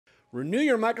Renew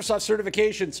your Microsoft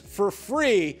certifications for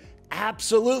free.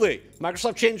 Absolutely.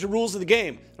 Microsoft changed the rules of the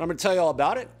game. And I'm going to tell you all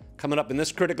about it coming up in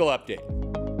this critical update.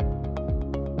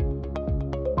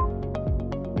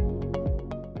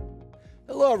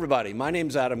 Hello, everybody. My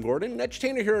name's Adam Gordon, an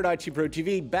edutainer here at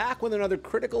ITProTV, back with another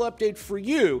critical update for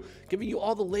you, giving you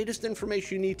all the latest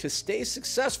information you need to stay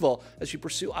successful as you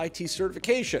pursue IT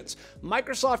certifications.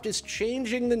 Microsoft is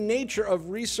changing the nature of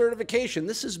recertification.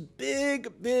 This is big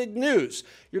news.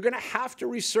 You're going to have to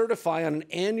recertify on an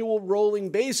annual rolling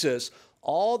basis.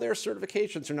 All their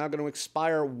certifications are now going to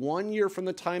expire 1 year from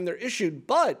the time they're issued,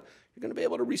 but you're going to be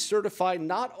able to recertify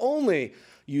not only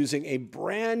using a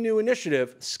brand new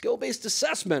initiative, skill-based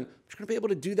assessment, but you're going to be able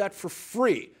to do that for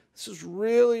free. This is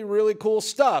really cool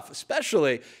stuff,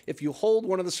 especially if you hold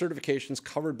one of the certifications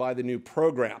covered by the new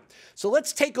program. So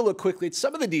let's take a look quickly at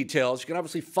some of the details. You can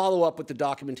obviously follow up with the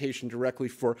documentation directly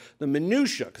for the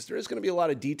minutia, because there is going to be a lot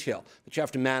of detail that you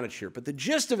have to manage here. But the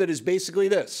gist of it is basically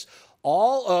this.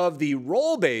 All of the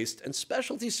role-based and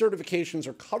specialty certifications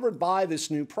are covered by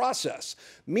this new process,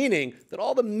 meaning that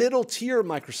all the middle-tier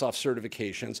Microsoft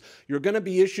certifications, you're going to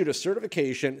be issued a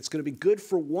certification. It's going to be good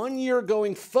for 1 year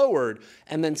going forward,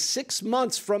 and then 6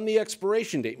 months from the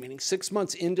expiration date, meaning 6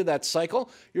 months into that cycle,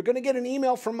 you're going to get an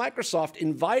email from Microsoft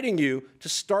inviting you to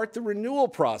start the renewal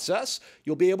process.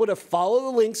 You'll be able to follow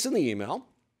the links in the email.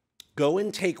 Go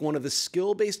and take one of the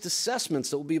skill-based assessments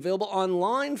that will be available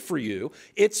online for you.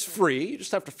 It's free. You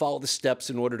just have to follow the steps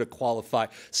in order to qualify,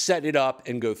 set it up,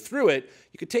 and go through it.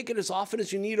 You can take it as often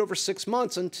as you need over 6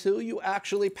 months until you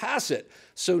actually pass it.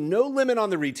 So no limit on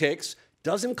the retakes.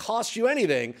 Doesn't cost you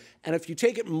anything, and if you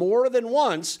take it more than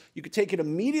once, you could take it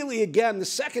immediately again the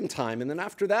second time, and then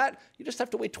after that, you just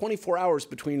have to wait 24 hours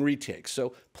between retakes.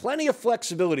 So plenty of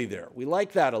flexibility there. We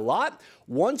like that a lot.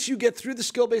 Once you get through the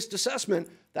skill-based assessment,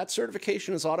 that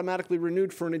certification is automatically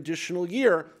renewed for an additional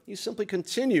year. You simply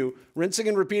continue rinsing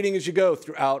and repeating as you go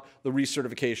throughout the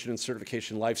recertification and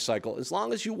certification life cycle as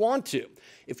long as you want to.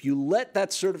 If you let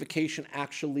that certification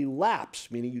actually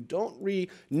lapse, meaning you don't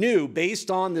renew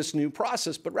based on this new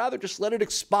process, but rather just let it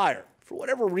expire for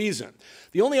whatever reason,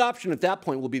 the only option at that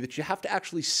point will be that you have to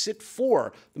actually sit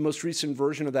for the most recent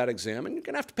version of that exam, and you're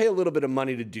going to have to pay a little bit of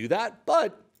money to do that,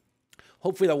 but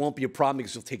hopefully that won't be a problem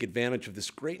because you'll take advantage of this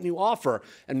great new offer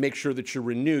and make sure that you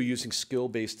renew using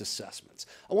skill-based assessments.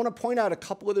 I want to point out a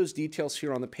couple of those details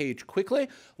here on the page quickly. I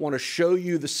want to show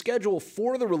you the schedule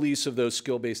for the release of those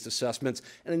skill-based assessments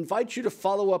and invite you to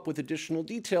follow up with additional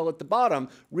detail at the bottom,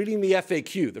 reading the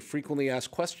FAQ, the frequently asked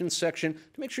questions section,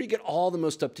 to make sure you get all the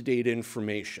most up-to-date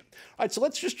information. All right, so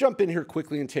let's just jump in here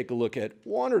quickly and take a look at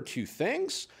one or two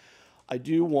things. I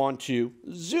do want to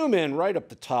zoom in right up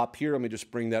the top here. Let me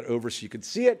just bring that over so you can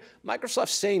see it.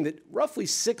 Microsoft's saying that roughly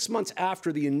 6 months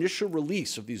after the initial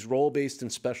release of these role-based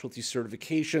and specialty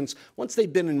certifications, once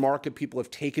they've been in market, people have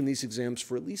taken these exams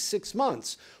for at least 6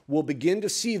 months, we'll begin to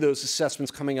see those assessments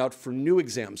coming out for new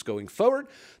exams going forward.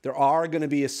 There are going to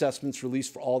be assessments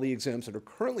released for all the exams that are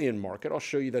currently in market. I'll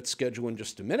show you that schedule in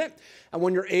just a minute. And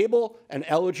when you're able and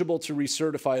eligible to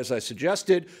recertify, as I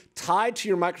suggested, tied to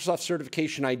your Microsoft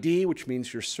certification ID, which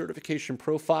means your certification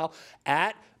profile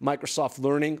at Microsoft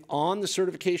Learning on the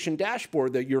certification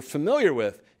dashboard that you're familiar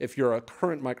with, if you're a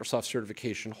current Microsoft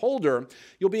certification holder,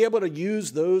 you'll be able to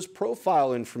use those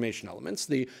profile information elements,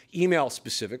 the email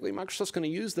specifically. Microsoft's going to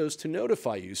use those to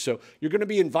notify you. So you're going to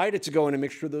be invited to go in and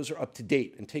make sure those are up to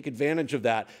date and take advantage of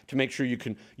that to make sure you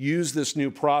can use this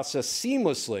new process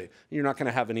seamlessly. You're not going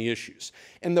to have any issues.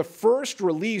 And the first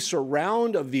release or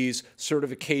round of these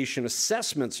certification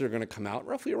assessments that are going to come out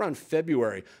roughly around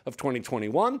February of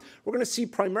 2021, we're going to see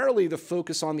primarily the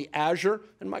focus on the Azure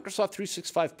and Microsoft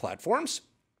 365 platforms.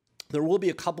 There will be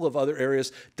a couple of other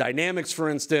areas, Dynamics, for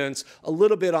instance, a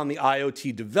little bit on the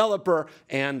IoT developer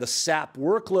and the SAP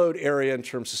workload area in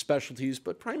terms of specialties,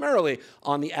 but primarily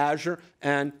on the Azure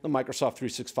and the Microsoft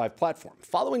 365 platform.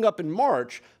 Following up in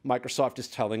March, Microsoft is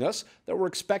telling us that we're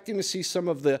expecting to see some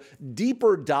of the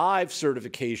deeper dive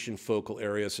certification focal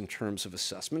areas in terms of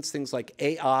assessments. Things like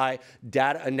AI,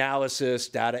 data analysis,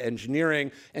 data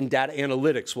engineering, and data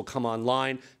analytics will come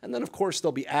online. And then, of course,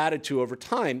 they'll be added to over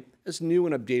time as new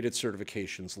and updated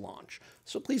certifications launch.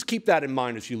 So please keep that in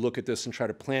mind as you look at this and try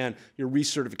to plan your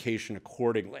recertification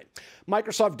accordingly.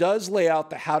 Microsoft does lay out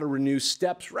the how to renew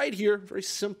steps right here. Very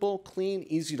simple, clean,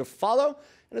 easy to follow.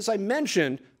 And as I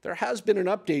mentioned, there has been an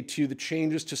update to the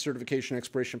changes to certification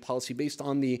expiration policy based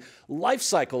on the life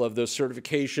cycle of those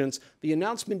certifications. The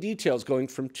announcement details going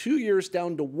from 2 years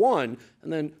down to 1,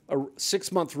 and then a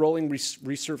 6-month rolling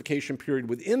recertification period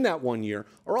within that 1 year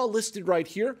are all listed right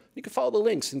here. You can follow the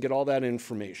links and get all that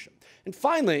information. And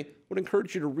finally, I would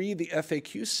encourage you to read the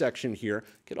FAQ section here,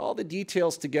 get all the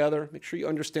details together, make sure you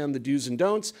understand the do's and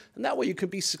don'ts, and that way you can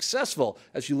be successful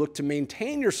as you look to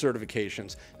maintain your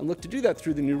certifications and look to do that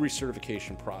through the new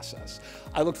recertification process.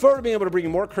 I look forward to being able to bring you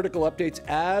more critical updates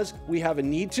as we have a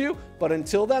need to, but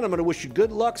until then, I'm going to wish you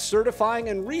good luck certifying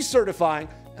and recertifying,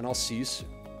 and I'll see you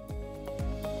soon.